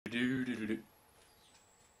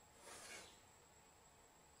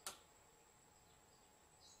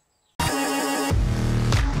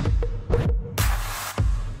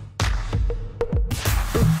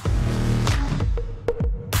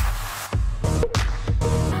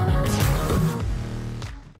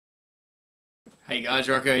Hey guys,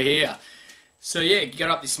 Rocco here. So yeah, got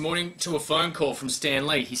up this morning to a phone call from Stan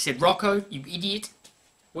Lee. He said, Rocco, you idiot,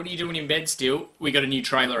 what are you doing in bed still? We got a new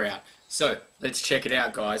trailer out. So, let's check it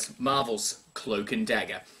out guys. Marvel's Cloak and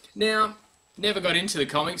Dagger. Now, never got into the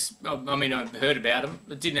comics. I mean, I've heard about them.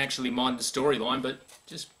 I didn't actually mind the storyline, but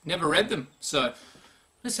just never read them. So,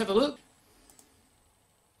 let's have a look.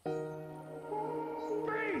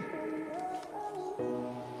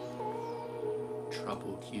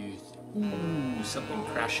 Troubled youth. Ooh, something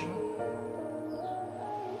crashing.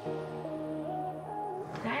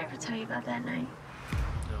 Did I ever tell you about that night?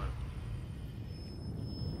 No.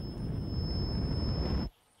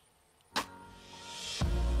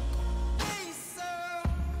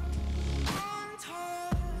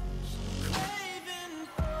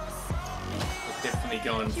 We're definitely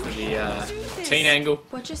going for the teen angle.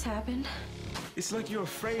 What just happened? It's like you're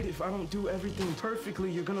afraid if I don't do everything perfectly,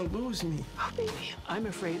 you're gonna lose me. Oh, baby, I'm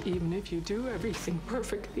afraid even if you do everything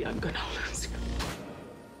perfectly, I'm gonna lose you.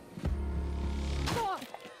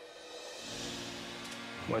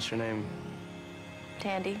 What's your name?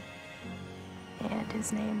 Tandy. And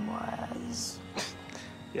his name was...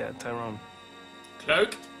 Yeah, Tyrone.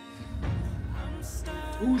 Cloak.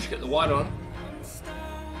 Ooh, she got the white on.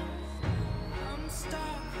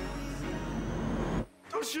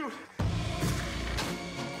 Don't shoot!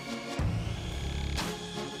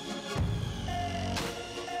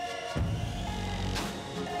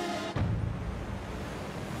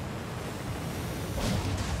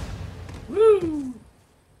 Woo!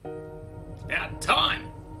 About time.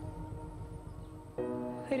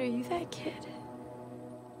 Wait, are you that kid?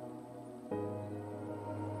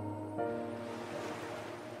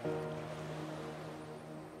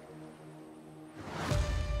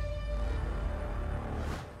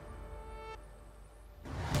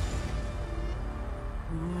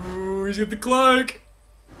 Ooh, he's got the cloak.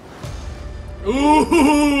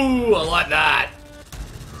 Ooh, I like that.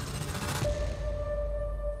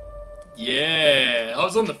 Yeah, I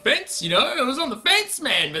was on the fence, you know. I was on the fence,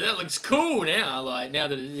 man, but that looks cool now. Like now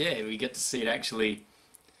that yeah, we get to see it actually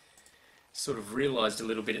sort of realised a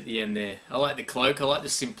little bit at the end there. I like the cloak. I like the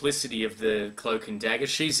simplicity of the Cloak and Dagger.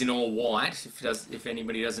 She's in all white, if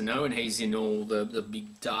anybody doesn't know, and he's in all the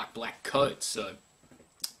big dark black coat. So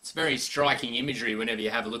it's very striking imagery whenever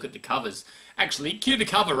you have a look at the covers. Actually, cue the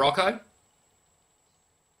cover, Rocco.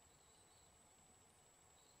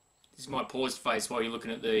 This is my paused face while you're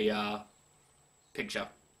looking at the picture.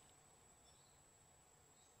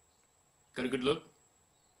 Got a good look?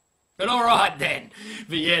 But alright then.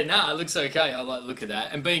 But yeah, nah, it looks okay. I like the look of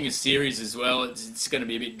that. And being a series as well, it's going to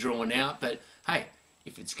be a bit drawn out. But hey,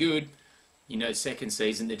 if it's good, you know, second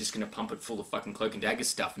season, they're just going to pump it full of fucking Cloak and Dagger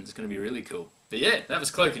stuff and it's going to be really cool. But yeah, that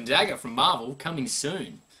was Cloak and Dagger from Marvel, coming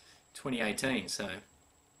soon. 2018, so...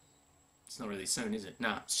 It's not really soon, is it?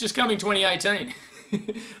 No, it's just coming 2018.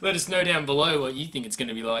 Let us know down below what you think it's going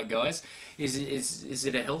to be like, guys. Is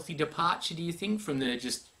it a healthy departure, do you think, from the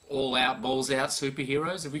just all-out, balls-out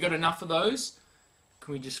superheroes? Have we got enough of those?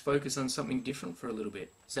 Can we just focus on something different for a little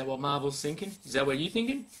bit? Is that what Marvel's thinking? Is that what you're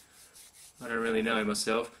thinking? I don't really know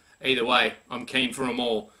myself. Either way, I'm keen for them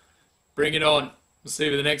all. Bring it on. We'll see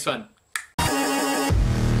you with the next one.